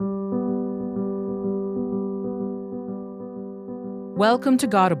Welcome to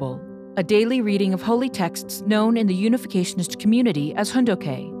Godable, a daily reading of holy texts known in the Unificationist community as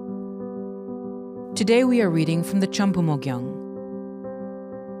Hundoke. Today we are reading from the Chambumo Gyeong.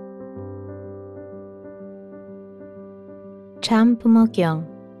 Chambumo Gyeong,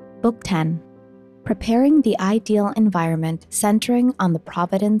 Book 10, Preparing the Ideal Environment Centering on the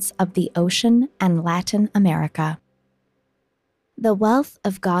Providence of the Ocean and Latin America. The Wealth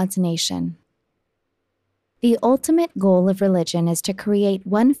of God's Nation. The ultimate goal of religion is to create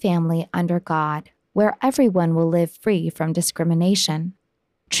one family under God, where everyone will live free from discrimination.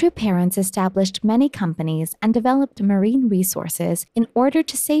 True parents established many companies and developed marine resources in order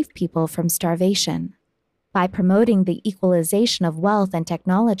to save people from starvation. By promoting the equalization of wealth and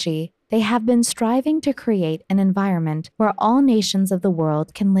technology, they have been striving to create an environment where all nations of the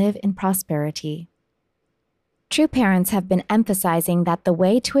world can live in prosperity. True parents have been emphasizing that the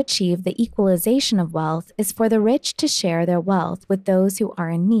way to achieve the equalization of wealth is for the rich to share their wealth with those who are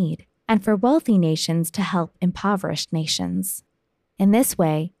in need, and for wealthy nations to help impoverished nations. In this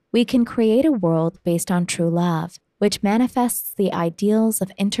way, we can create a world based on true love, which manifests the ideals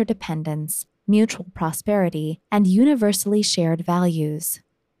of interdependence, mutual prosperity, and universally shared values.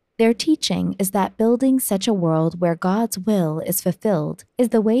 Their teaching is that building such a world where God's will is fulfilled is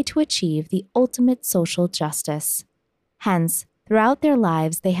the way to achieve the ultimate social justice. Hence, throughout their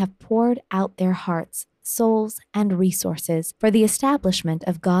lives they have poured out their hearts, souls, and resources for the establishment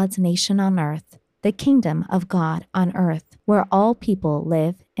of God's nation on earth, the kingdom of God on earth, where all people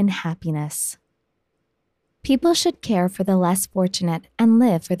live in happiness. People should care for the less fortunate and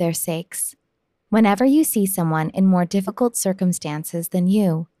live for their sakes. Whenever you see someone in more difficult circumstances than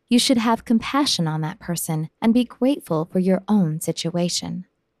you should have compassion on that person and be grateful for your own situation.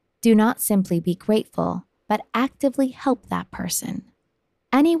 Do not simply be grateful, but actively help that person.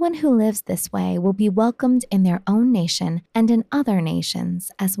 Anyone who lives this way will be welcomed in their own nation and in other nations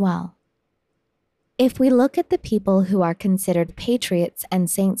as well. If we look at the people who are considered patriots and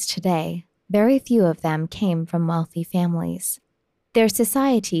saints today, very few of them came from wealthy families. Their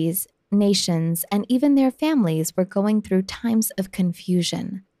societies, nations, and even their families were going through times of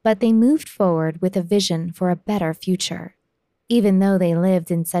confusion, but they moved forward with a vision for a better future. Even though they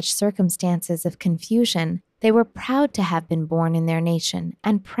lived in such circumstances of confusion, they were proud to have been born in their nation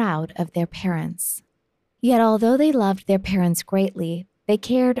and proud of their parents. Yet although they loved their parents greatly, they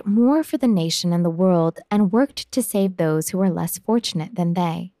cared more for the nation and the world and worked to save those who were less fortunate than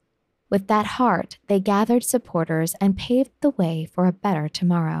they. With that heart, they gathered supporters and paved the way for a better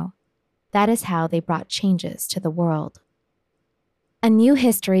tomorrow. That is how they brought changes to the world. A new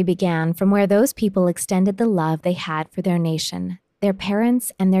history began from where those people extended the love they had for their nation, their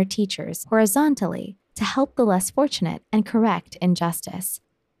parents, and their teachers horizontally to help the less fortunate and correct injustice.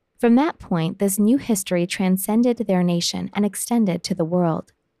 From that point, this new history transcended their nation and extended to the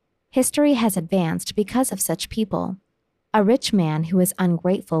world. History has advanced because of such people. A rich man who is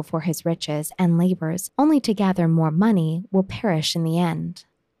ungrateful for his riches and labors only to gather more money will perish in the end.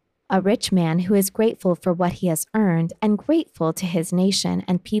 A rich man who is grateful for what he has earned and grateful to his nation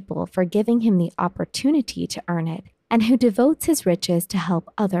and people for giving him the opportunity to earn it, and who devotes his riches to help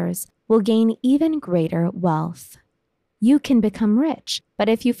others, will gain even greater wealth. You can become rich, but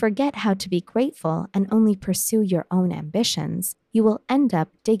if you forget how to be grateful and only pursue your own ambitions, you will end up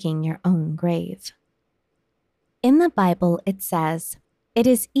digging your own grave. In the Bible, it says, "It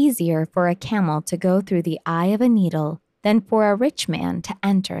is easier for a camel to go through the eye of a needle than for a rich man to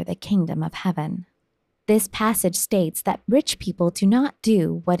enter the kingdom of heaven." This passage states that rich people do not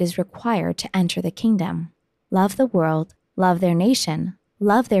do what is required to enter the kingdom: love the world, love their nation,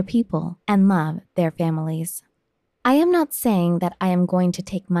 love their people, and love their families. I am not saying that I am going to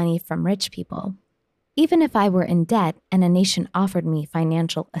take money from rich people. Even if I were in debt and a nation offered me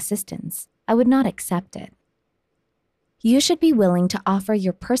financial assistance, I would not accept it. You should be willing to offer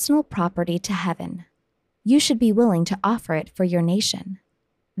your personal property to heaven. You should be willing to offer it for your nation.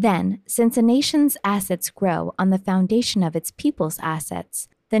 Then, since a nation's assets grow on the foundation of its people's assets,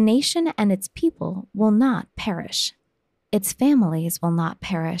 the nation and its people will not perish. Its families will not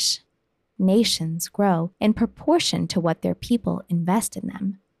perish. Nations grow in proportion to what their people invest in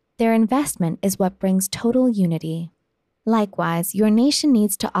them. Their investment is what brings total unity. Likewise, your nation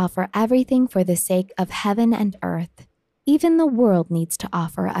needs to offer everything for the sake of heaven and earth. Even the world needs to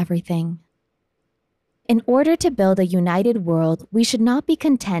offer everything. In order to build a united world, we should not be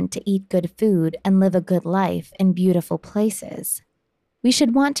content to eat good food and live a good life in beautiful places. We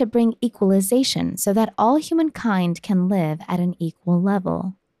should want to bring equalization so that all humankind can live at an equal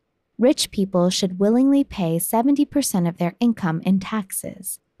level. Rich people should willingly pay 70% of their income in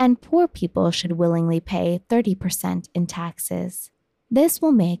taxes, and poor people should willingly pay 30% in taxes. This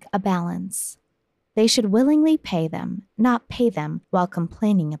will make a balance. They should willingly pay them, not pay them while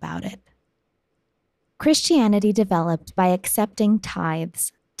complaining about it. Christianity developed by accepting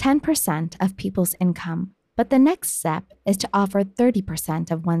tithes, 10% of people's income, but the next step is to offer 30%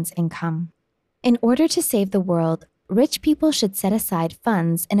 of one's income. In order to save the world, rich people should set aside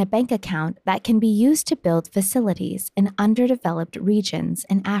funds in a bank account that can be used to build facilities in underdeveloped regions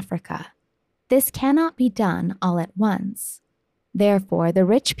in Africa. This cannot be done all at once. Therefore, the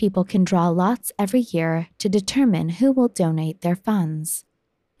rich people can draw lots every year to determine who will donate their funds.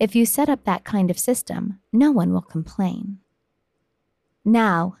 If you set up that kind of system, no one will complain.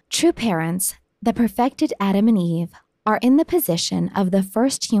 Now, true parents, the perfected Adam and Eve, are in the position of the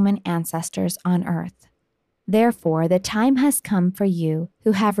first human ancestors on earth. Therefore, the time has come for you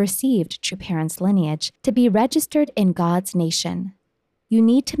who have received true parents' lineage to be registered in God's nation. You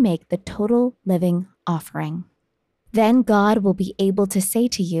need to make the total living offering. Then God will be able to say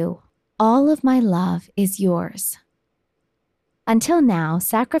to you, "All of my love is yours." Until now,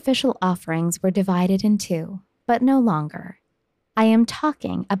 sacrificial offerings were divided in two, but no longer. I am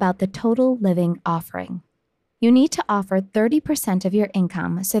talking about the total living offering. You need to offer 30% of your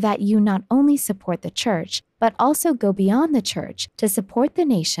income so that you not only support the church, but also go beyond the church to support the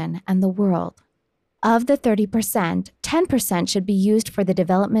nation and the world. Of the 30%, 10% should be used for the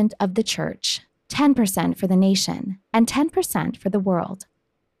development of the church, 10% for the nation, and 10% for the world.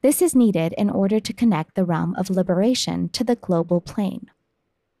 This is needed in order to connect the realm of liberation to the global plane.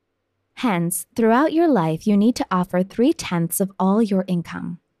 Hence, throughout your life, you need to offer 3/10 of all your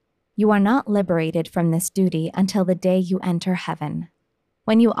income. You are not liberated from this duty until the day you enter heaven.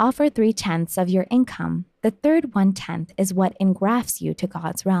 When you offer 3/10 of your income, the third 1/10 is what engrafts you to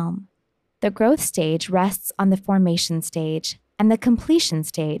God's realm. The growth stage rests on the formation stage, and the completion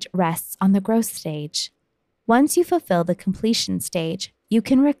stage rests on the growth stage. Once you fulfill the completion stage, you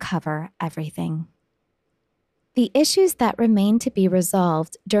can recover everything. The issues that remain to be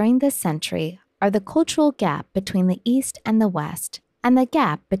resolved during this century are the cultural gap between the East and the West, and the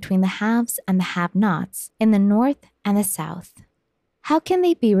gap between the haves and the have-nots in the North and the South. How can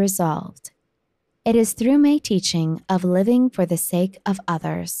they be resolved? It is through my teaching of living for the sake of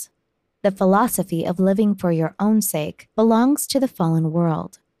others. The philosophy of living for your own sake belongs to the fallen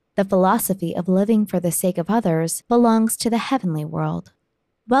world. The philosophy of living for the sake of others belongs to the heavenly world.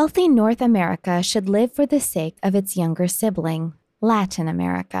 Wealthy North America should live for the sake of its younger sibling, Latin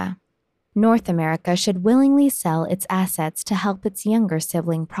America. North America should willingly sell its assets to help its younger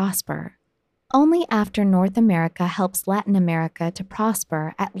sibling prosper. Only after North America helps Latin America to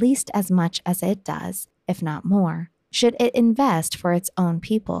prosper at least as much as it does, if not more, should it invest for its own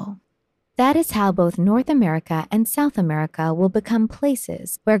people. That is how both North America and South America will become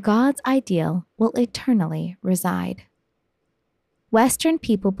places where God's ideal will eternally reside. Western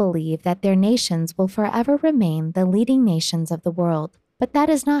people believe that their nations will forever remain the leading nations of the world, but that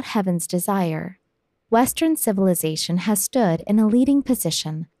is not heaven's desire. Western civilization has stood in a leading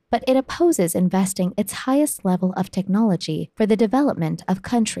position, but it opposes investing its highest level of technology for the development of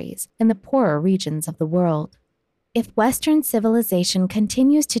countries in the poorer regions of the world. If Western civilization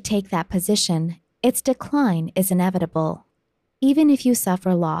continues to take that position, its decline is inevitable. Even if you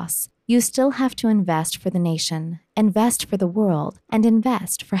suffer loss, you still have to invest for the nation, invest for the world, and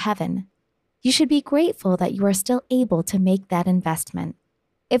invest for heaven. You should be grateful that you are still able to make that investment.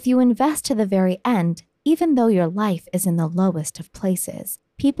 If you invest to the very end, even though your life is in the lowest of places,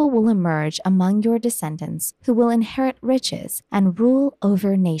 people will emerge among your descendants who will inherit riches and rule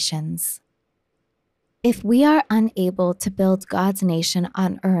over nations. If we are unable to build God's nation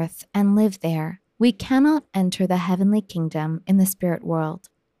on earth and live there, we cannot enter the heavenly kingdom in the spirit world.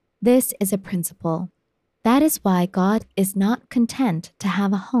 This is a principle. That is why God is not content to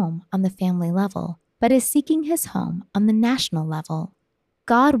have a home on the family level, but is seeking his home on the national level.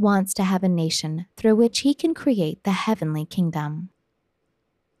 God wants to have a nation through which he can create the heavenly kingdom.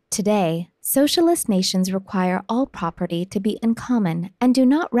 Today, socialist nations require all property to be in common and do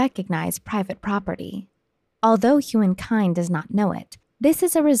not recognize private property. Although humankind does not know it, this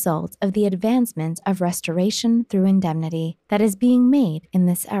is a result of the advancement of restoration through indemnity that is being made in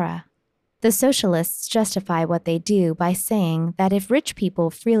this era. The socialists justify what they do by saying that if rich people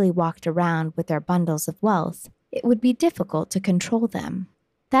freely walked around with their bundles of wealth, it would be difficult to control them.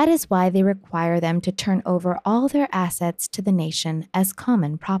 That is why they require them to turn over all their assets to the nation as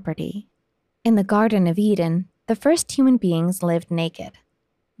common property. In the Garden of Eden, the first human beings lived naked.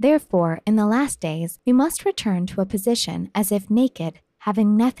 Therefore, in the last days, we must return to a position as if naked,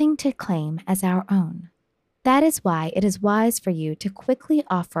 having nothing to claim as our own. That is why it is wise for you to quickly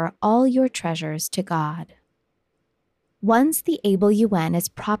offer all your treasures to God. Once the Able UN is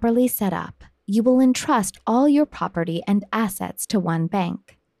properly set up, you will entrust all your property and assets to one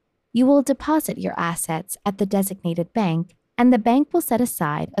bank. You will deposit your assets at the designated bank, and the bank will set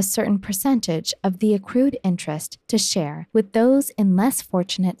aside a certain percentage of the accrued interest to share with those in less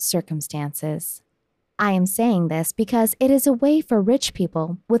fortunate circumstances. I am saying this because it is a way for rich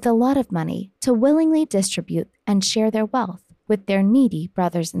people with a lot of money to willingly distribute and share their wealth with their needy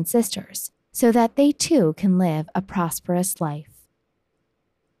brothers and sisters, so that they too can live a prosperous life.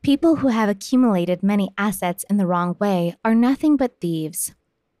 People who have accumulated many assets in the wrong way are nothing but thieves.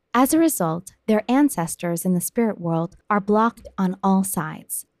 As a result, their ancestors in the spirit world are blocked on all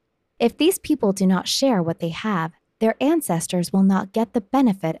sides. If these people do not share what they have, their ancestors will not get the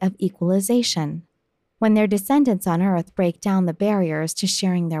benefit of equalization. When their descendants on earth break down the barriers to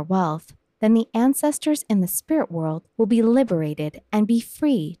sharing their wealth, then the ancestors in the spirit world will be liberated and be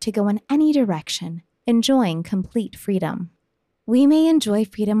free to go in any direction, enjoying complete freedom. We may enjoy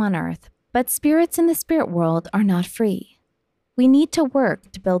freedom on earth, but spirits in the spirit world are not free. We need to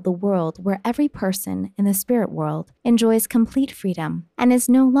work to build the world where every person in the spirit world enjoys complete freedom and is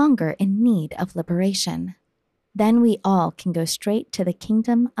no longer in need of liberation. Then we all can go straight to the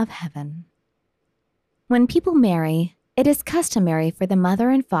kingdom of heaven. When people marry, it is customary for the mother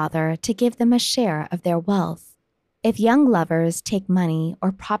and father to give them a share of their wealth. If young lovers take money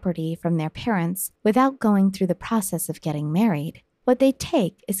or property from their parents without going through the process of getting married, what they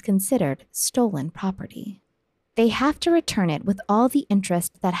take is considered stolen property. They have to return it with all the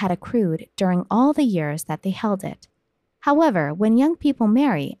interest that had accrued during all the years that they held it. However, when young people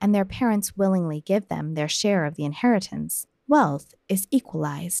marry and their parents willingly give them their share of the inheritance, wealth is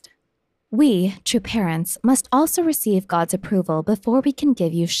equalized. We, true parents, must also receive God's approval before we can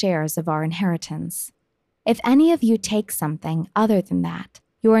give you shares of our inheritance. If any of you take something other than that,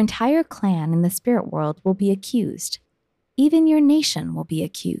 your entire clan in the spirit world will be accused. Even your nation will be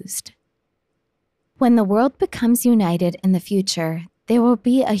accused. When the world becomes united in the future, there will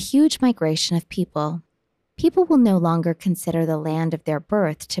be a huge migration of people. People will no longer consider the land of their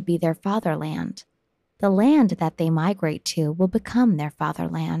birth to be their fatherland. The land that they migrate to will become their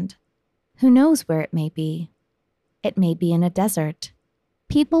fatherland. Who knows where it may be? It may be in a desert.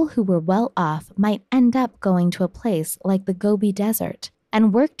 People who were well off might end up going to a place like the Gobi Desert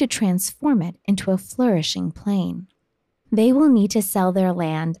and work to transform it into a flourishing plain. They will need to sell their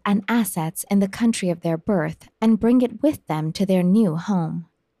land and assets in the country of their birth and bring it with them to their new home.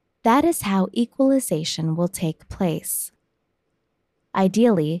 That is how equalization will take place.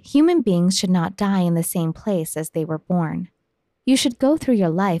 Ideally, human beings should not die in the same place as they were born. You should go through your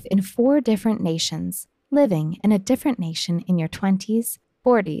life in 4 different nations, living in a different nation in your 20s,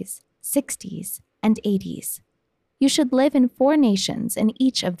 40s, 60s, and 80s. You should live in 4 nations in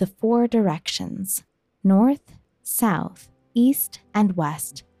each of the 4 directions: north, south, east, and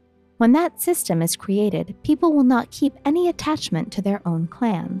west. When that system is created, people will not keep any attachment to their own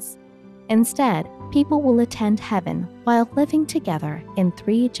clans. Instead, people will attend heaven while living together in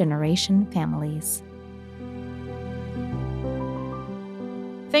 3-generation families.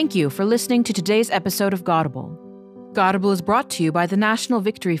 Thank you for listening to today's episode of Godable. Godable is brought to you by the National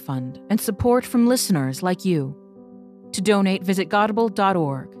Victory Fund and support from listeners like you. To donate, visit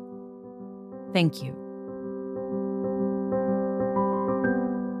godable.org. Thank you.